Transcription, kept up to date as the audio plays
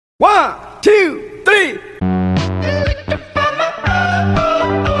One, two, three.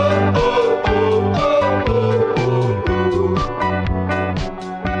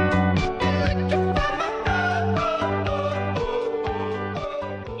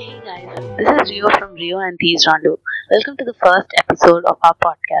 Hey guys, this is Rio from Rio and Thieves Randu. Welcome to the first episode of our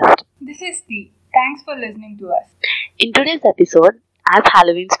podcast. This is T. Thanks for listening to us. In today's episode, as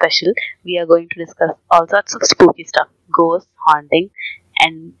Halloween special, we are going to discuss all sorts of spooky stuff, ghosts, haunting,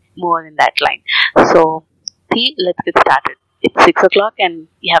 and more in that line. So, T, let's get started. It's 6 o'clock and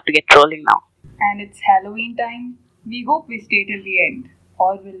we have to get rolling now. And it's Halloween time. We hope we stay till the end.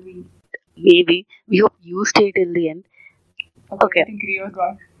 Or will we? Maybe. We hope you stay till the end. Okay. I think Rio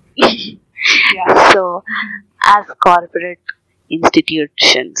got. Yeah. So, as corporate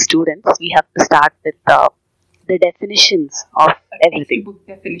institution students, we have to start with the definitions of everything. Textbook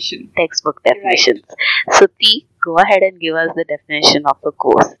definition. Textbook definitions. So, T, go ahead and give us the definition of a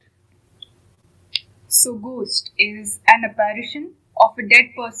ghost. So, ghost is an apparition of a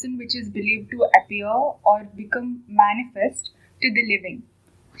dead person which is believed to appear or become manifest to the living,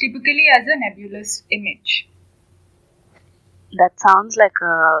 typically as a nebulous image. That sounds like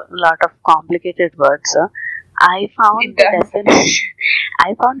a lot of complicated words. I found It does.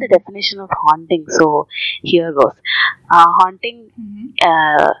 I found the definition of haunting. So here goes. Haunting.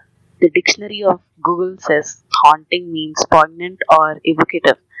 The dictionary of Google says haunting means poignant or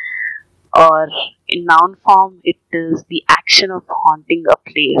evocative. Or in noun form, it is the action of haunting a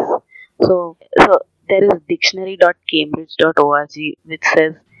place. So there is dictionary.cambridge.org which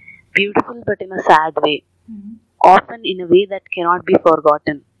says beautiful but in a sad way, often in a way that cannot be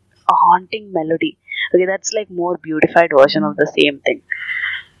forgotten. A haunting melody. Okay, that's like more beautified version of the same thing.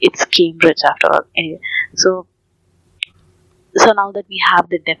 It's Cambridge after all. Anyway, so now that we have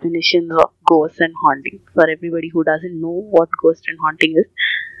the definitions of ghosts and haunting for everybody who doesn't know what ghost and haunting is,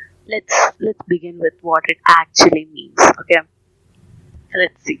 let's begin with what it actually means. Okay,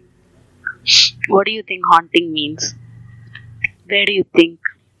 let's see. What do you think haunting means? Where do you think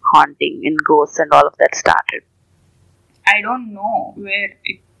haunting and ghosts and all of that started? I don't know where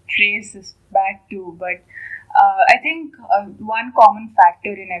it traces back to, but I think one common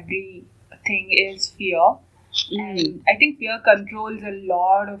factor in everything is fear. And I think fear controls a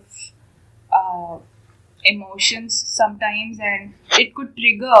lot of emotions sometimes, and it could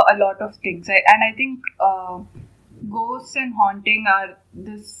trigger a lot of things. And I think ghosts and haunting are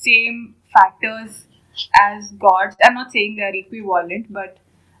the same factors as gods. I'm not saying they're equivalent, but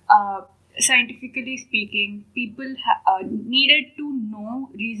scientifically speaking, people needed to know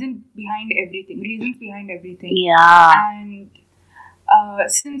reasons behind everything. Yeah. And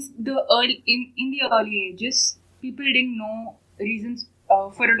since the in the early ages, people didn't know reasons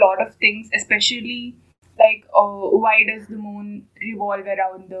for a lot of things, especially like why does the moon revolve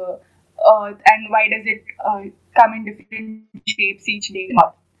around the earth, and why does it come in different shapes each day.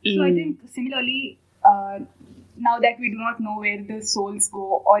 So I think similarly, now that we do not know where the souls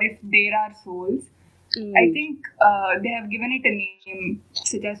go or if there are souls, I think they have given it a name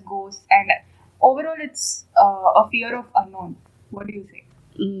such as ghosts, and overall it's a fear of unknown. What do you say?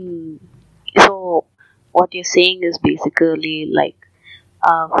 So what you're saying is basically like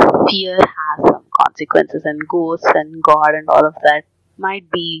fear has some consequences, and ghosts and God and all of that might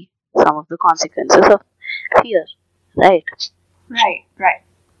be some of the consequences of fear, right? Right.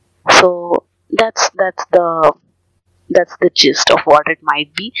 So that's the gist of what it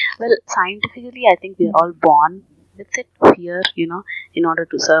might be. Well, scientifically, I think we're all born with it. Fear, in order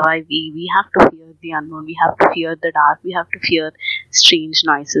to survive, we have to fear the unknown. We have to fear the dark. We have to fear strange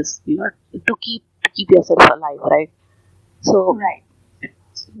noises. To keep yourself alive, right? So Right.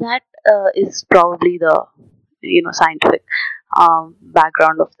 that is probably the scientific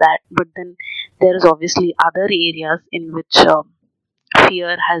background of that. But then there is obviously other areas in which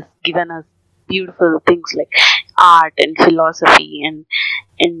fear has given us beautiful things like art and philosophy and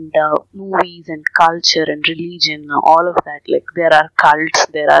movies and culture and religion, all of that. Like there are cults,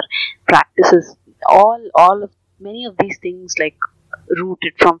 there are practices, all of many of these things like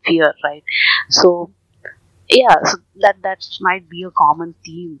rooted from fear, right? So yeah, so that might be a common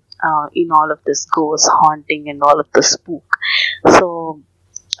theme in all of this ghost haunting and all of the spook. So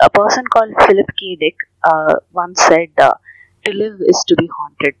a person called Philip K. Dick once said, "To live is to be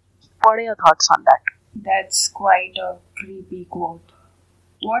haunted." What are your thoughts on that? That's quite a creepy quote.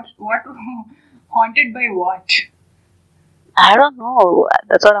 What haunted by what? I don't know.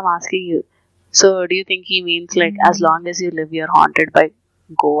 That's what I'm asking you. So, do you think he means like as long as you live, you're haunted by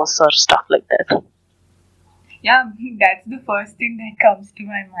ghosts or stuff like that? Yeah, that's the first thing that comes to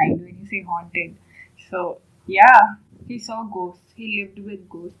my mind when you say haunted. So yeah, He saw ghosts. He lived with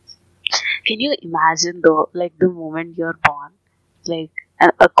ghosts. Can you imagine though, like the moment you're born, like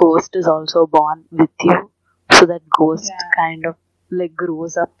a ghost is also born with you, so that ghost Yeah. kind of like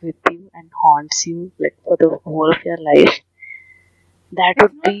grows up with you and haunts you like for the whole of your life. That It's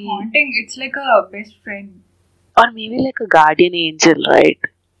would not be, haunting. It's like a best friend. or maybe like a guardian angel, right?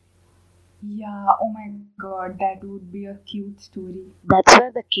 Yeah. Oh my God, that would be a cute story. That's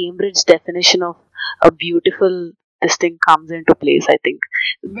where the Cambridge definition of a beautiful this thing comes into place, I think.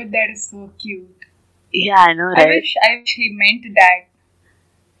 But that is so cute. Yeah, I know, I right? wish he meant that.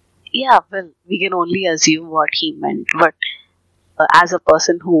 Yeah, well, we can only assume what he meant, but as a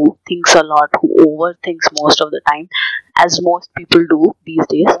person who thinks a lot, who overthinks most of the time, as most people do these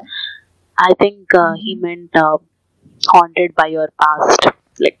days, I think he meant haunted by your past,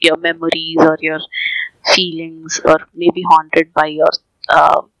 like your memories or your feelings, or maybe haunted by your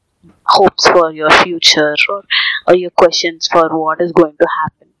uh, hopes for your future, or your questions for what is going to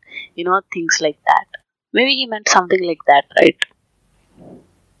happen. Things like that. Maybe he meant something like that, right?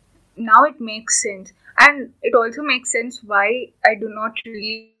 Now it makes sense, and it also makes sense why I do not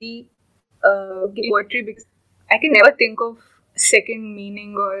really get poetry, because I can never think of second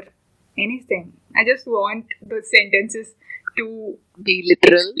meaning or anything. I just want the sentences to Be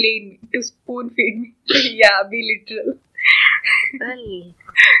literal. explain, to spoon feed me. Yeah, be literal. Well,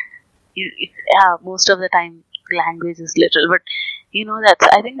 yeah, most of the time language is literal, but that's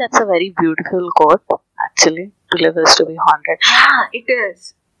I think that's a very beautiful quote actually. To live is to be haunted. Yeah, it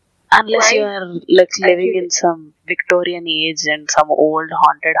is. Unless you Quite are like living in accurate. some Victorian age and some old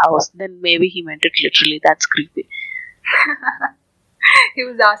haunted house, then maybe he meant it literally. That's creepy. He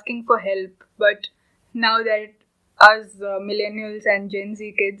was asking for help, but now that us millennials and Gen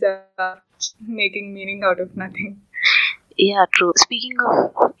Z kids are making meaning out of nothing. Yeah, true. Speaking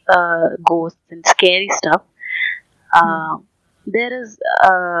of ghosts and scary stuff, uh, there is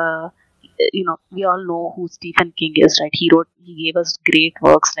we all know who Stephen King is, right? He gave us great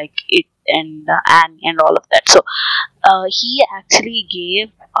works like It and Anne and all of that. So he actually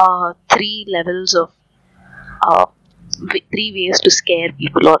gave three levels of uh, three ways to scare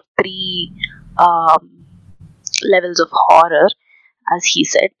people, or three levels of horror, as he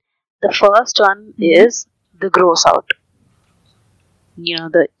said. The first one is the gross out,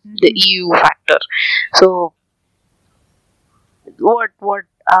 the EU factor. So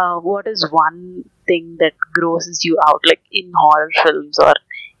what is one thing that grosses you out, like in horror films or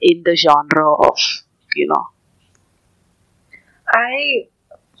in the genre of you know I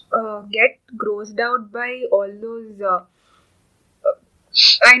get grossed out by all those.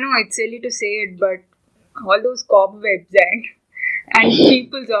 I know it's silly to say it, but all those cobwebs and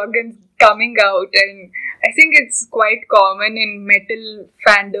people's organs coming out, and I think it's quite common in metal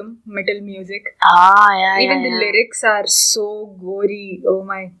fandom, metal music. yeah, Even yeah, the yeah. lyrics are so gory. Oh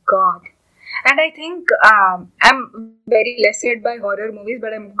my god! And I think I'm very less scared by horror movies,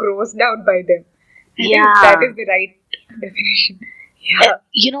 but I'm grossed out by them. I think that Yeah. is the right definition. Yeah.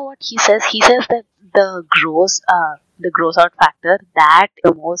 You know what he says? He says that the gross out factor, that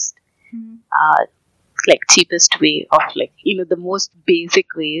the most uh, like cheapest way of, like, the most basic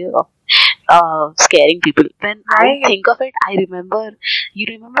way of scaring people. When I Right. think of it, I remember, you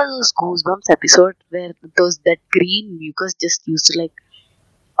remember those Goosebumps episode where that green mucus just used to, like,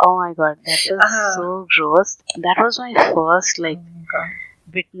 oh my god, that was Uh-huh. so gross. That was my first, like,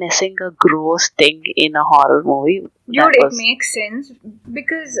 witnessing a gross thing in a horror movie. Dude, That it was makes sense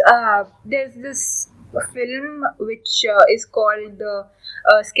because there's this film which is called the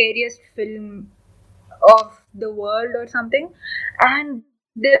scariest film of the world or something, and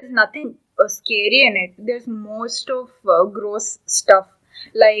there's nothing scary in it. There's most of gross stuff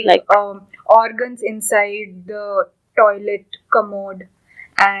like like, organs inside the toilet commode,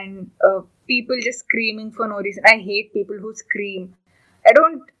 and people just screaming for no reason. I hate people who scream. I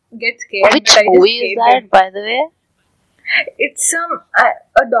don't get scared, which but I just movie is hate that, them. by the way? It's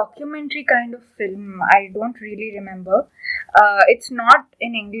a documentary kind of film. I don't really remember. It's not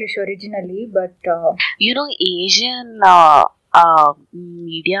in English originally, but Asian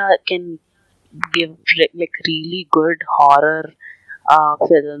media can give like really good horror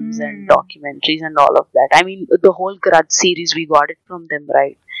films and documentaries and all of that. I mean, the whole Grudge series, we got it from them,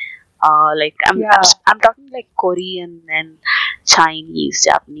 right? Like yeah. I'm talking like Korean and Chinese,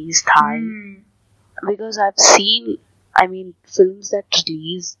 Japanese, Thai, because I've seen, I mean, films that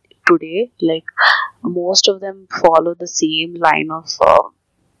release today, like most of them follow the same line of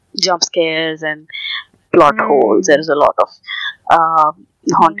jump scares and plot holes. There's a lot of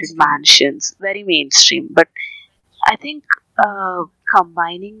haunted Mainstream. mansions, very mainstream. But I think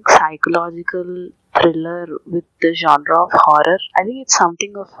combining psychological thriller with the genre of horror. I think it's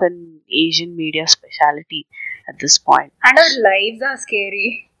something of an Asian media specialty at this point. And our lives are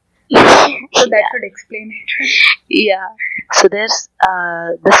scary. So that should explain it. Yeah. So there's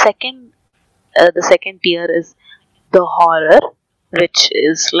the second tier is the horror, which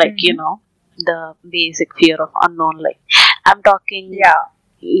is like the basic fear of unknown. Like I'm talking Yeah.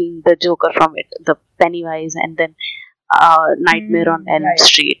 the Joker from it, the Pennywise, and then Nightmare on Elm Right.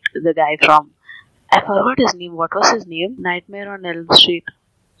 Street, the guy from I forgot his name. What was his name? Nightmare on Elm Street.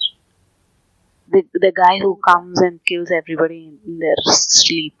 The guy who comes and kills everybody in their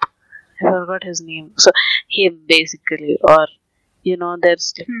sleep. I forgot his name. So him basically, or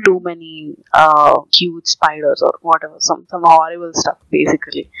there's like too many huge spiders or whatever, some horrible stuff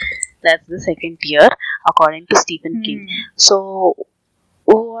basically. That's the second tier according to Stephen King. So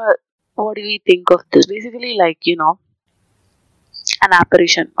what do we think of this? Basically, like an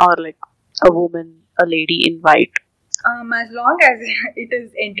apparition or like a woman, a lady in white. As long as it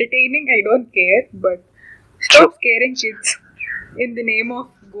is entertaining, I don't care. But stop scaring kids in the name of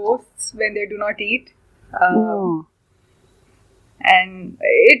ghosts when they do not eat. And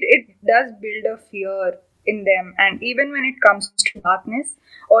it does build a fear in them. And even when it comes to darkness,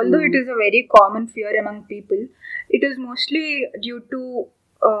 although it is a very common fear among people, it is mostly due to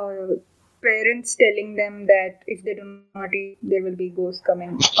parents telling them that if they do not eat, there will be ghosts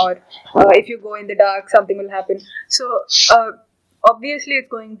coming, or if you go in the dark, something will happen. So obviously, it's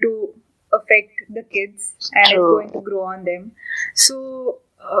going to affect the kids and it's True. going to grow on them. So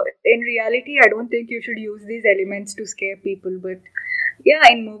in reality, I don't think you should use these elements to scare people. But yeah,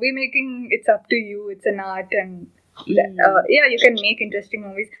 in movie making, it's up to you. It's an art, and yeah, you can make interesting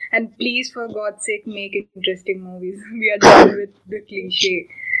movies. And please, for God's sake, make interesting movies. We are done with the cliche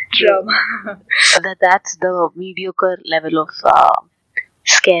drama. That's the mediocre level of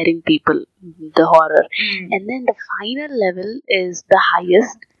scaring people, the horror. And then the final level is the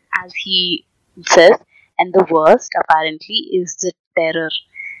highest, as he says, and the worst apparently is the terror,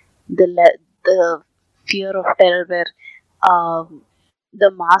 the fear of terror, where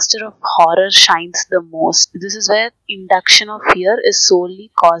the master of horror shines the most. This is where induction of fear is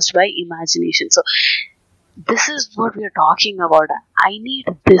solely caused by imagination. So this is what we're talking about. I need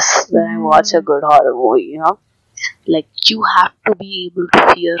this when I watch a good horror movie, like you have to be able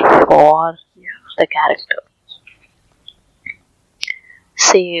to fear for the character.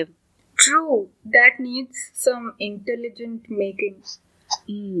 Say, True, that needs some intelligent making.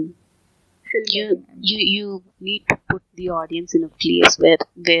 you Filmmaking. you need to put the audience in a place where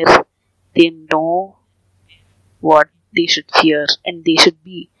they know what they should fear, and they should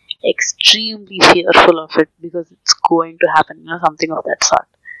be extremely fearful of it because it's going to happen, something of that sort.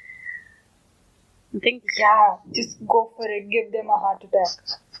 I think Yeah, just go for it. Give them a heart attack.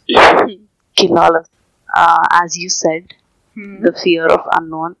 kill all of as you said, the fear of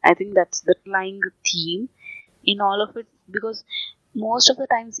unknown. I think that's the underlying theme in all of it, because most of the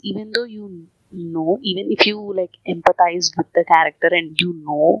times, even though even if you like empathize with the character and you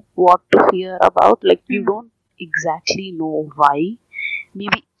know what to fear about, like you don't exactly know why.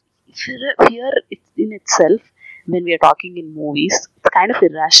 Maybe fear in itself, when we are talking in movies, it's kind of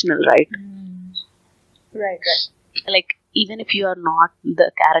irrational, right? Right. Like even if you are not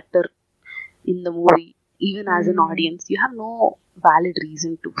the character in the movie, even as an audience, you have no valid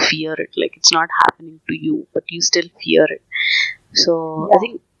reason to fear it. Like it's not happening to you, but you still fear it. So I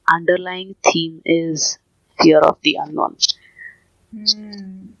think underlying theme is fear of the unknown.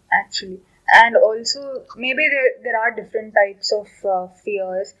 Actually, and also maybe there are different types of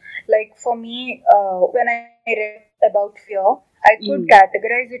fears. Like for me, when I read about fear, I could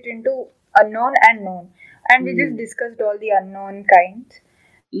categorize it into unknown and known, and we just discussed all the unknown kinds.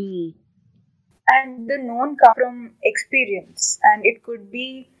 And the known comes from experience, and it could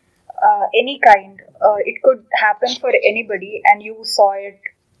be any kind. It could happen for anybody, and you saw it.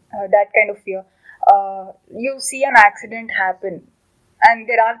 That kind of fear. You see an accident happen, and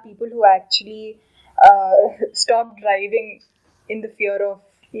there are people who actually stop driving in the fear of.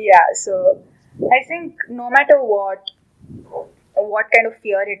 Yeah, so I think no matter what kind of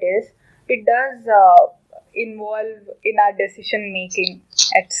fear it does involve in our decision making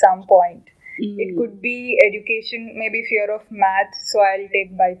at some point. It could be education, maybe fear of math, so I'll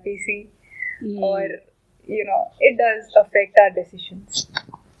take BPC, or it does affect our decisions.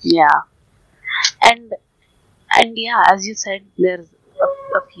 Yeah, and yeah, as you said, there's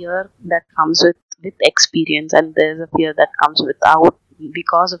a fear that comes with experience, and there's a fear that comes without,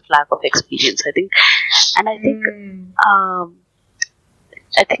 because of lack of experience, I think. And I think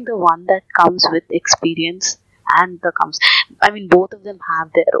I think the one that comes with experience and the comes. I mean, both of them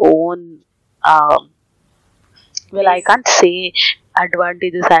have their own. Um, well, I Yes. can't say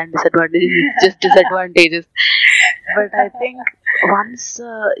advantages and disadvantages. It's just disadvantages. But I think once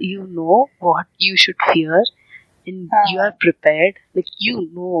you know what you should fear and you Uh, are prepared, like you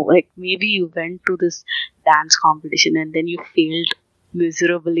know, like maybe you went to this dance competition and then you failed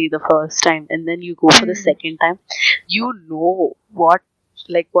miserably the first time, and then you go for the hmm. second time, you know what,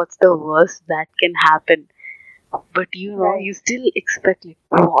 like what's the worst that can happen. But you know, Right. you still expect, like,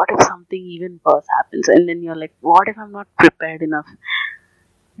 what if something even worse happens? And then you're like, what if I'm not prepared enough?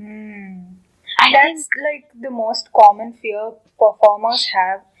 Hmm. I think, That's like the most common fear performers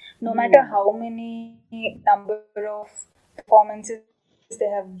have, no matter hmm, how many number of performances they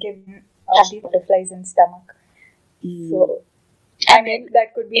have given, these butterflies in stomach. hmm. So, I And mean, then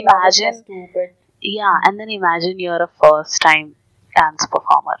that could be nervousness imagine, too, but yeah, and then imagine you're a first time dance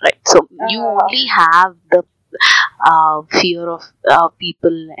performer, right? So you uh, only have the fear of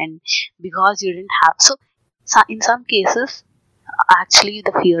people, and because you didn't have, so in some cases, actually,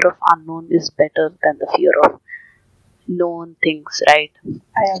 the fear of unknown is better than the fear of known things, right?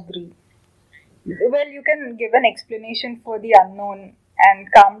 I agree. Well, you can give an explanation for the unknown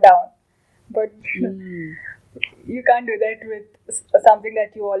and calm down, but Hmm. you can't do that with something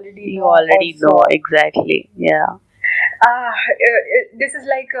that you already You know or already know saw. exactly. Yeah. This is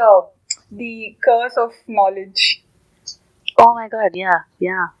like the curse of knowledge. Oh my god, yeah,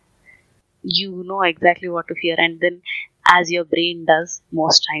 yeah. You know exactly what to fear, and then as your brain does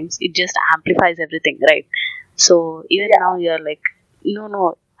most times, it just amplifies everything, right? So even now Yeah. you're like, no,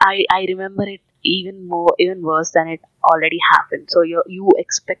 no, I remember it even more, even worse than it already happened. So you're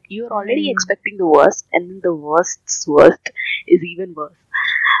already Hmm. expecting the worst, and then the worst's worst is even worse.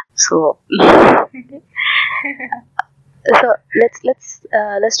 So so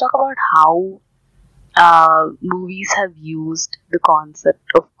let's talk about how movies have used the concept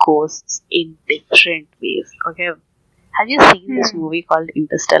of ghosts in different ways. Okay, have you seen this Hmm. movie called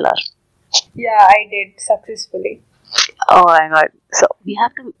Interstellar? Yeah, I did successfully. Oh my god! So we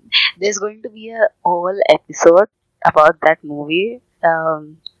have to. There's going to be a whole episode about that movie.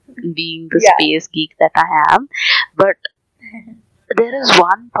 Being the Yeah. space geek that I am, but there is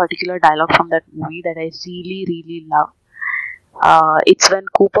one particular dialogue from that movie that I really, really love. It's when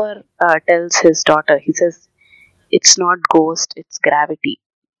Cooper tells his daughter. He says, "It's not ghost, it's gravity."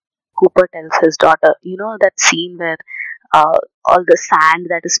 Cooper tells his daughter, you know that scene where uh, all the sand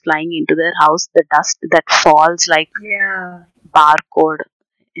that is flying into their house, the dust that falls like Yeah. barcode,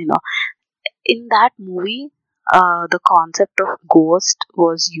 you know. In that movie, the concept of ghost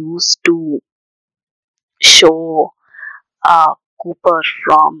was used to show Cooper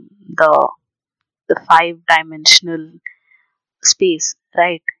from the five-dimensional space,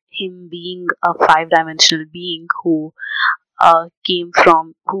 right? Him being a five-dimensional being who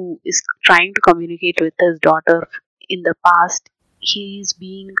is trying to communicate with his daughter in the past. He's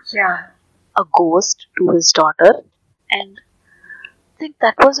being Yeah. a ghost to his daughter, and I think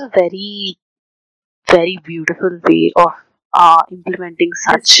that was a very, very beautiful way of implementing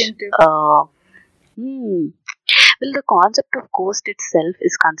such. Distinctive. Hmm. Well, the concept of ghost itself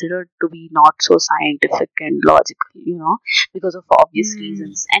is considered to be not so scientific and logical, because of obvious Hmm.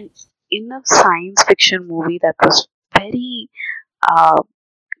 reasons. And in a science fiction movie that was very uh,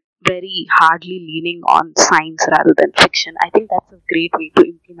 very hardly leaning on science rather than fiction, I think that's a great way to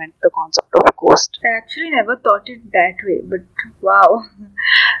implement the concept of ghost. I actually never thought it that way, but wow.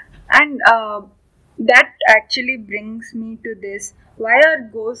 And that actually brings me to this. Why are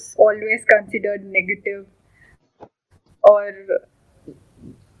ghosts always considered negative, or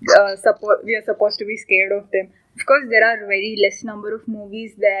we are supposed to be scared of them? Of course, there are very less number of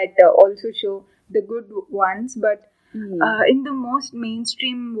movies that also show the good ones, but Hmm. in the most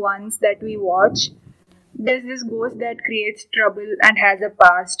mainstream ones that we watch, there's this ghost that creates trouble and has a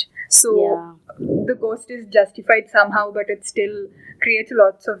past. So Yeah, the ghost is justified somehow, but it still creates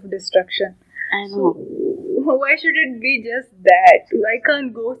lots of destruction. I So know. why should it be just that? Why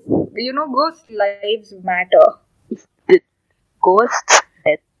can't ghosts? Ghost lives matter. The ghosts'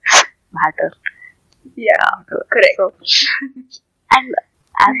 deaths matter. Yeah, correct. So, and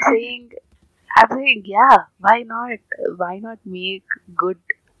I'm saying, yeah, why not? Why not make good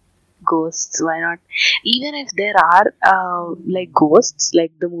ghosts? Why not? Even if there are like ghosts,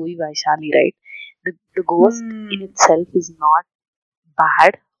 like the movie Vaishali, right? The ghost in Hmm. itself is not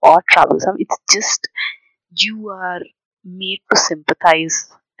bad or troublesome. It's just you are made to sympathize.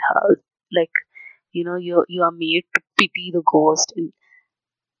 Like, you are made to pity the ghost. And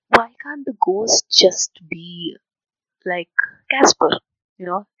why can't the ghost just be like Casper?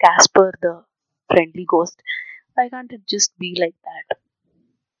 Casper, the friendly ghost. Why can't it just be like that?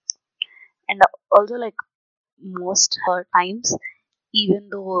 And also, like most times, even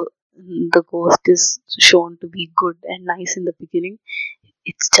though the ghost is shown to be good and nice in the beginning,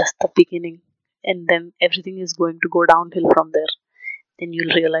 it's just the beginning, and then everything is going to go downhill from there. Then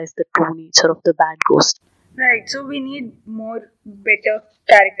you'll realize the true nature of the bad ghost. Right, so we need more better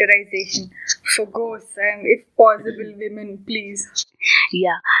characterization for ghosts and if possible women, please.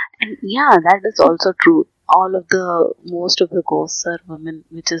 Yeah, and yeah, that is also true. Most of the ghosts are women,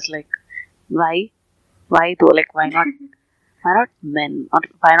 which is like, why? Why though? Like, why not men? Or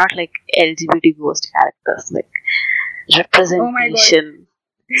why not like LGBT ghost characters? Like, Oh my god. representation.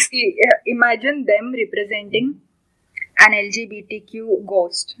 See, imagine them representing an LGBTQ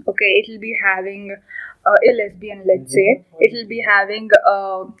ghost. Okay, it'll be having a lesbian, let's say. It'll be having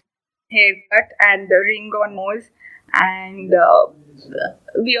a haircut and a ring on nose and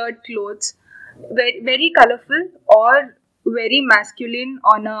weird clothes. Very, very colorful or very masculine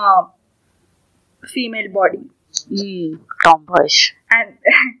on a female body. Tomboyish. And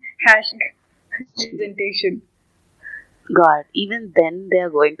hashtag representation. God, even then they are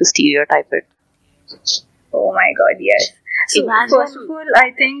going to stereotype it. Oh my god, yes. So, Imagine- first of all,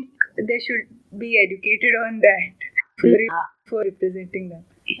 I think they should be educated on that Yeah. for representing them.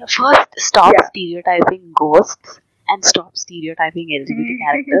 First, stop Yeah. stereotyping ghosts and stop stereotyping LGBT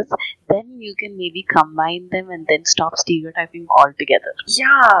characters. Then you can maybe combine them and then stop stereotyping altogether.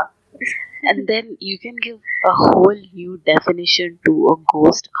 Yeah. And then you can give a whole new definition to a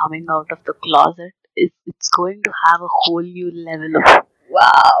ghost coming out of the closet. It's going to have a whole new level of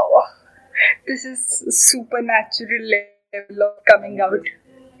Wow. This is supernatural level of coming out.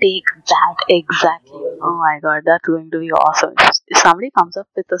 take that exactly. Oh my god, that's going to be awesome. If somebody comes up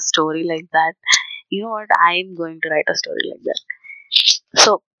with a story like that, you know what? I'm going to write a story like that.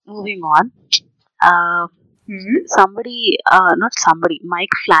 So moving on. Not somebody, Mike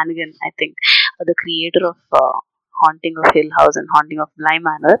Flanagan, I think, the creator of Haunting of Hill House and Haunting of Bly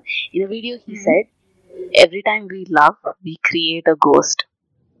Manor. In a video, he said, "Every time we love, we create a ghost."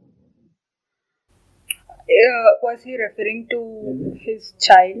 Was he referring to his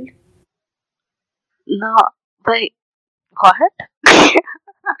child? No, but what?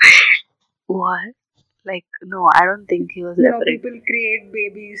 What? Like, no, I don't think he was You know, referring. people create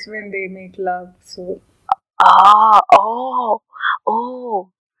babies when they make love. So, Oh.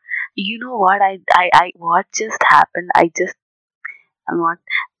 You know what? What just happened? I'm not.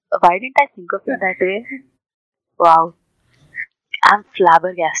 Why didn't I think of it that way? Wow, I'm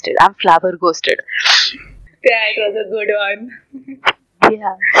flabbergasted. I'm flabberghosted. that was a good one.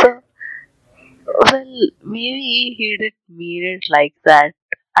 Yeah. So, well, maybe he didn't mean it like that.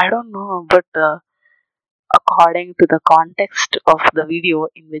 I don't know, but according to the context of the video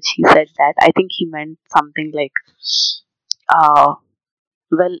in which he said that, I think he meant something like,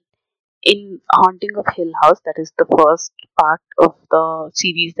 well, in Haunting of Hill House, that is the first part of the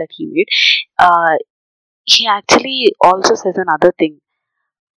series that he made, he actually also says another thing.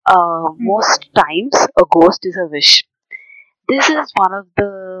 Most times, a ghost is a wish. This is one of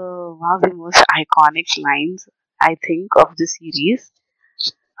the most iconic lines, I think, of the series.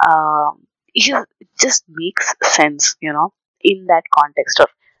 It just makes sense, in that context of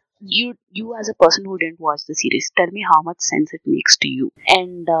you as a person who didn't watch the series. Tell me how much sense it makes to you.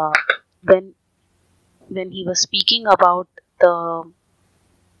 And when when he was speaking about the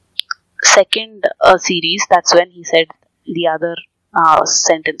second series, that's when he said the other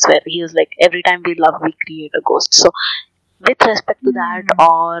sentence where he was like, "Every time we love, we create a ghost." So, with respect to that,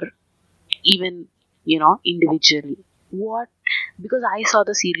 or even individually, what? Because I saw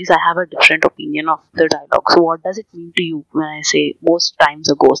the series, I have a different opinion of the dialogue. So, what does it mean to you when I say most times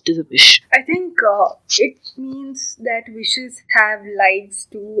a ghost is a wish? I think it means that wishes have lives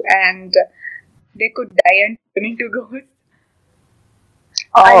too and they could die and turn into ghosts.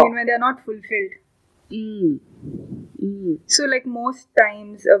 I mean, when they're not fulfilled. So, like, most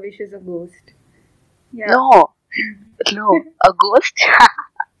times a wish is a ghost. Yeah. No, a ghost.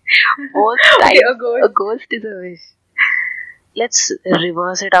 Most times, a a ghost is a wish. Let's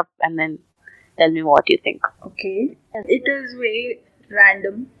reverse it up and then tell me what you think. Okay. It is very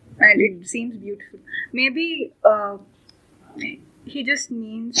random and it seems beautiful. Maybe he just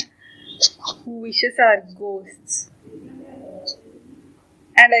means who wishes are ghosts.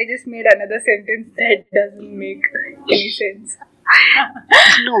 And I just made another sentence that doesn't make any sense.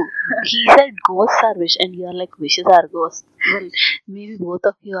 No, he said ghosts are wish, and you are like wishes are ghosts. Well, maybe both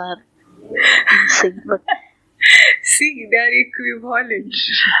of you are in sync, but See, they are equivalent.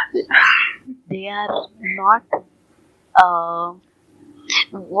 they are not.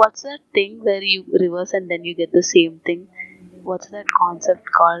 What's that thing where you reverse and then you get the same thing? What's that concept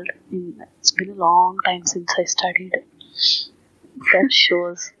called? It's been a long time since I studied that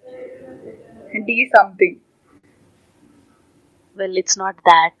shows. D something. Well, it's not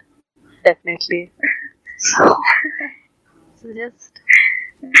that, definitely. So, so just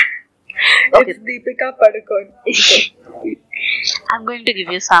okay. It's Deepika Padukone. I'm going to give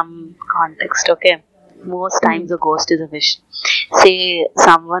you some context, okay? Most times a ghost is a wish. Say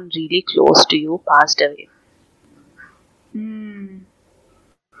someone really close to you passed away. Hmm.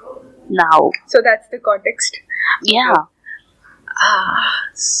 Now, So that's the context. yeah,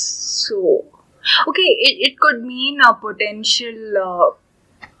 So okay, it could mean a potential.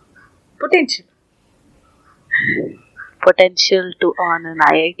 potential to earn an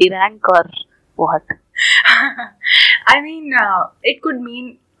IIT rank or what? I mean, it could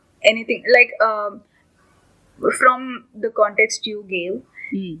mean anything. Like from the context you gave,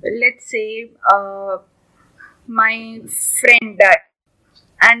 let's say my friend died,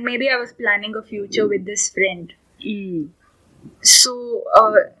 and maybe I was planning a future with this friend. So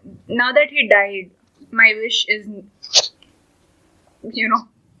now that he died, my wish is, you know,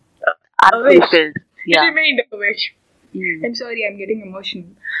 a wish. Unfulfilled. It Yeah. remained a wish. Mm. I'm sorry, I'm getting emotional.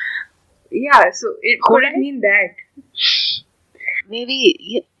 Yeah, so it could it mean that?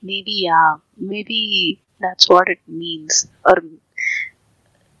 Maybe, yeah, maybe that's what it means. Or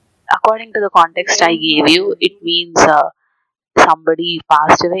according to the context I gave you, it means somebody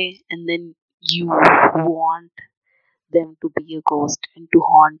passed away and then you want them to be a ghost and to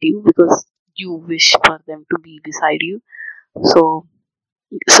haunt you because you wish for them to be beside you. So,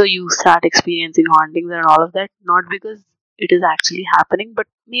 so you start experiencing hauntings and all of that, not because it is actually happening, but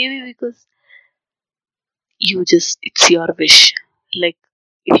maybe because it's your wish. Like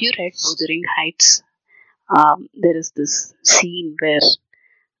if you read Wuthering Heights, there is this scene where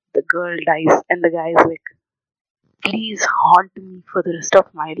the girl dies and the guy is like, please haunt me for the rest of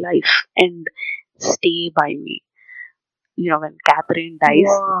my life and stay by me. When Catherine dies,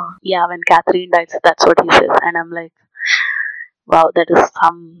 Wow. yeah, when Catherine dies, that's what he says. And I'm like, wow, that is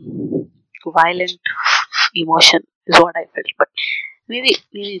some violent emotion, is what I felt. But maybe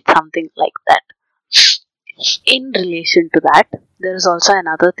it's something like that. In relation to that, there is also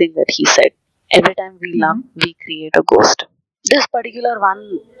another thing that he said. Every time we love, we create a ghost. This particular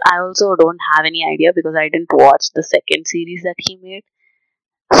one, I also don't have any idea because I didn't watch the second series that he made.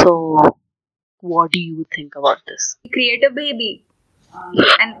 So, what do you think about this? Create a baby,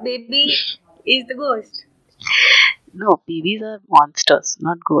 and baby is the ghost. No, babies are monsters,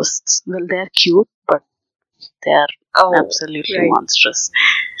 not ghosts. Well, they're cute, but they're absolutely right. monstrous.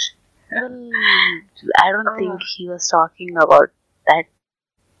 Well, I don't think he was talking about that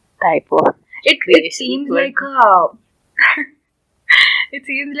type of. It seems like a it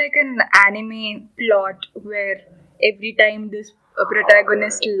seems like an anime plot where every time this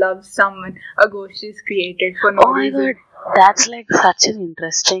protagonist loves someone, a ghost is created for no Oh my reason. god, that's like such an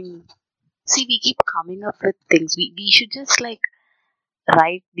interesting. See, we keep coming up with things. We should just like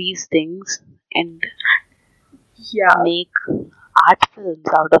write these things and Yeah, make art films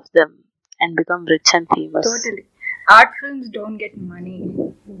out of them and become rich and famous. totally. Art films don't get money.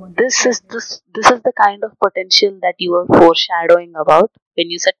 This is the kind of potential that you were foreshadowing about when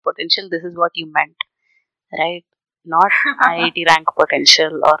you said potential. This is what you meant, right? Not IIT rank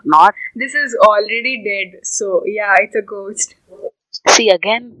potential or not. This is already dead, so yeah, it's a ghost. See,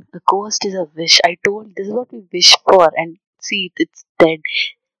 again, the ghost is a wish. I told this is what we wish for, and see, it's dead.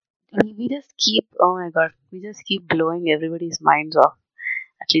 We just keep, oh my god, we just keep blowing everybody's minds off,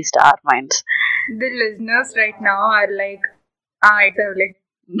 at least our minds. The listeners right now are like, it's a like.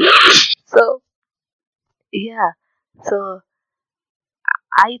 So, yeah, so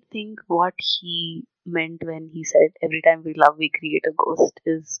I think what he meant when he said every time we love, we create a ghost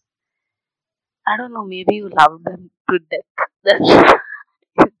is, I don't know, maybe you love them to death. That's,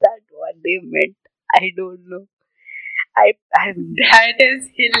 is that what they meant? I don't know. I'm That is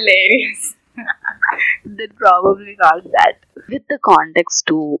hilarious. then probably not that. With the context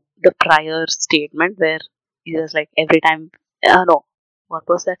to the prior statement where he was like every time, no, what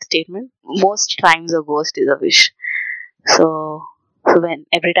was that statement? Most times a ghost is a wish. So when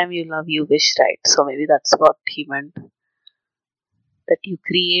every time you love, you wish, right? So maybe that's what he meant. That you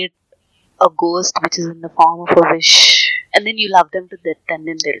create a ghost which is in the form of a wish, and then you love them to death, and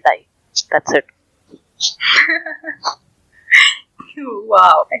then they'll die. That's it.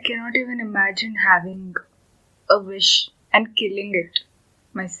 Wow. I cannot even imagine having a wish and killing it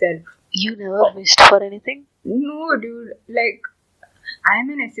myself. You never wished for anything? No, dude. Like, I'm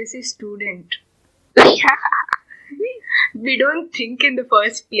an SSC student. We don't think in the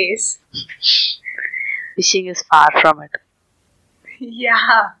first place. Wishing is far from it.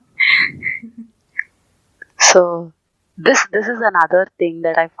 Yeah. So this is another thing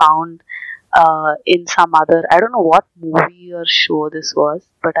that I found in some other, I don't know what movie or show this was,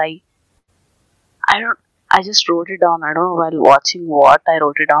 but I just wrote it down. I don't know while watching what I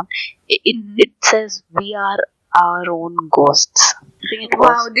wrote it down. It says we are our own ghosts. I think it Wow,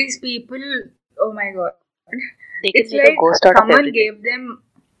 was. these people, oh my god. They can It's make a like ghost out of someone everything. gave them,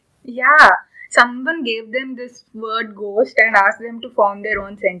 yeah, someone gave them this word ghost and asked them to form their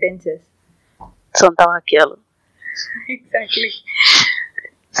own sentences. Sonta Vakyalu. Exactly.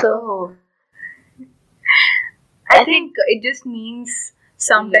 So Oh. I think it just means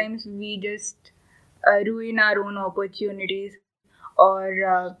sometimes we just ruin our own opportunities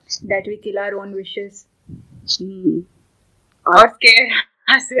or that we kill our own wishes mm, or scare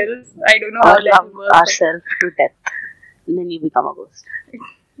ourselves. I don't know or how that love will work. but- ourselves to death, and then you become a ghost.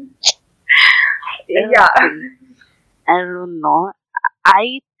 Yeah. I don't know.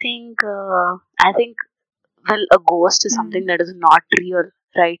 I think well, a ghost is something that is not real,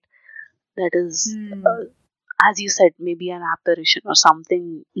 right? That is, as you said, maybe an apparition or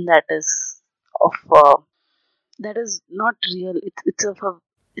something that is of that is not real.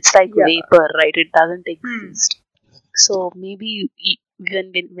 It's like Yeah. vapor, right? It doesn't exist. So maybe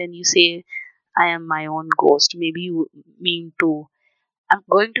when you say I am my own ghost, maybe you mean to. I'm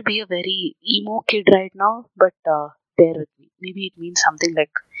going to be a very emo kid right now, but bear with me. Maybe it means something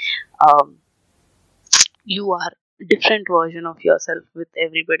like um, you are a different version of yourself with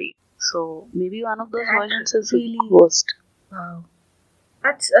everybody. So maybe one of those That versions is really- a ghost. Wow.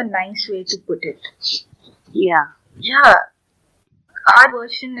 That's a nice way to put it. Yeah. Yeah. Our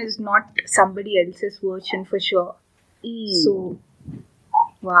version is not somebody else's version for sure. So,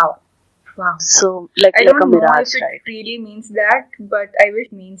 wow. Wow. So like I like a don't know mirage, if it right? really means that, but I wish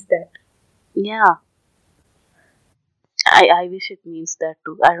it means that. Yeah. I wish it means that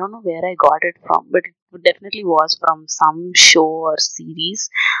too. I don't know where I got it from, but it definitely was from some show or series.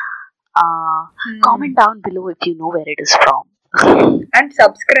 Comment down below if you know where it is from. And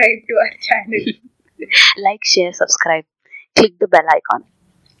subscribe to our channel. Like, share, subscribe. Click the bell icon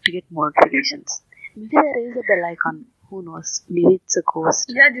to get more notifications. Maybe there is a bell icon. Who knows? Maybe it's a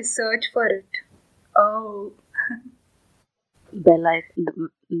ghost. Yeah, just search for it. Oh. The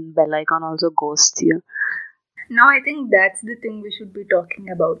bell icon also ghosts you. Now I think that's the thing we should be talking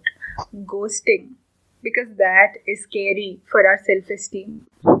about. Ghosting. Because that is scary for our self-esteem.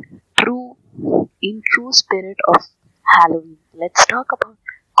 In true spirit of Halloween, let's talk about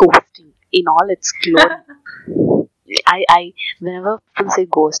ghosting in all its glory. I whenever people say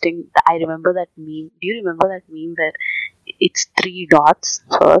ghosting, I remember that meme. Do you remember that meme where it's three dots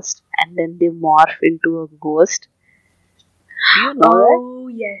first and then they morph into a ghost? Do you know Oh,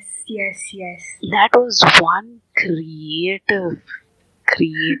 yes. that? That was one creative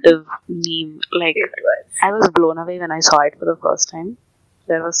meme. Like, It was. I was blown away when I saw it for the first time.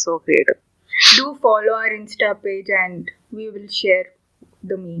 That was so creative. Do follow our Insta page and we will share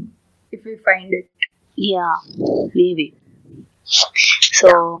the meme if we find it. Yeah, maybe.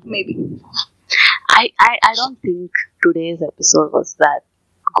 So Maybe. I don't think today's episode was that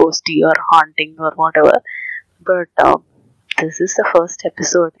ghosty or haunting or whatever, but this is the first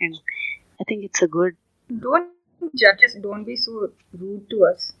episode, and I think it's a good, Don't judge us. Don't be so rude to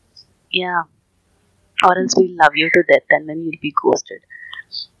us. yeah. Or else we'll love you to death, and then you'll be ghosted.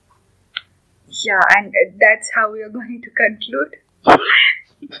 Yeah, and that's how we are going to conclude.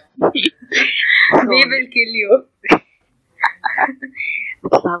 We will kill you.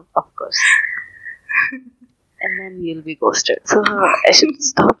 Love, of course. And then you'll be ghosted. So I should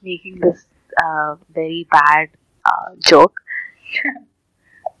stop making this very bad joke.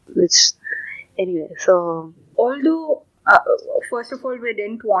 Which, anyway, so Although, first of all, we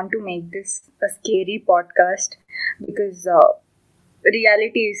didn't want to make this a scary podcast because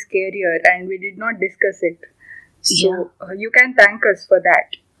reality is scarier and we did not discuss it. So, you can thank us for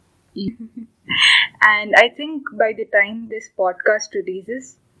that. And I think by the time this podcast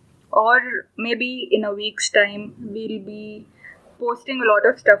releases, or maybe in a week's time, we'll be posting a lot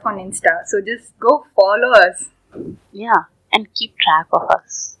of stuff on Insta. So just go follow us. yeah, and keep track of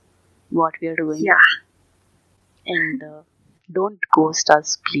us, what we are doing. Yeah, And don't ghost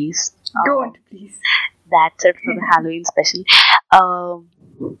us, please. don't please. That's it for the Halloween special.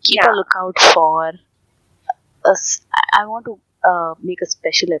 Keep a lookout for us. I want to make a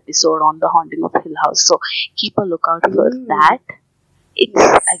special episode on the haunting of Hill House. So keep a lookout for that.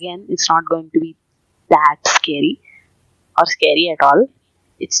 It's not going to be that scary or scary at all.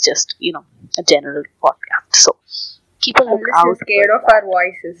 It's just, a general podcast. So keep a Unless lookout. you're scared of our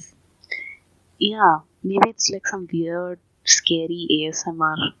voices. Yeah, maybe it's like some weird, scary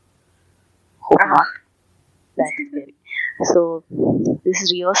ASMR. Hope not. That's scary. So, this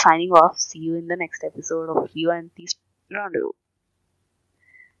is Rio signing off. See you in the next episode of Rio and Tees Rondo.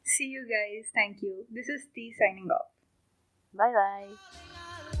 See you guys. Thank you. This is T signing off. Bye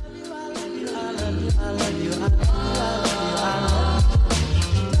bye.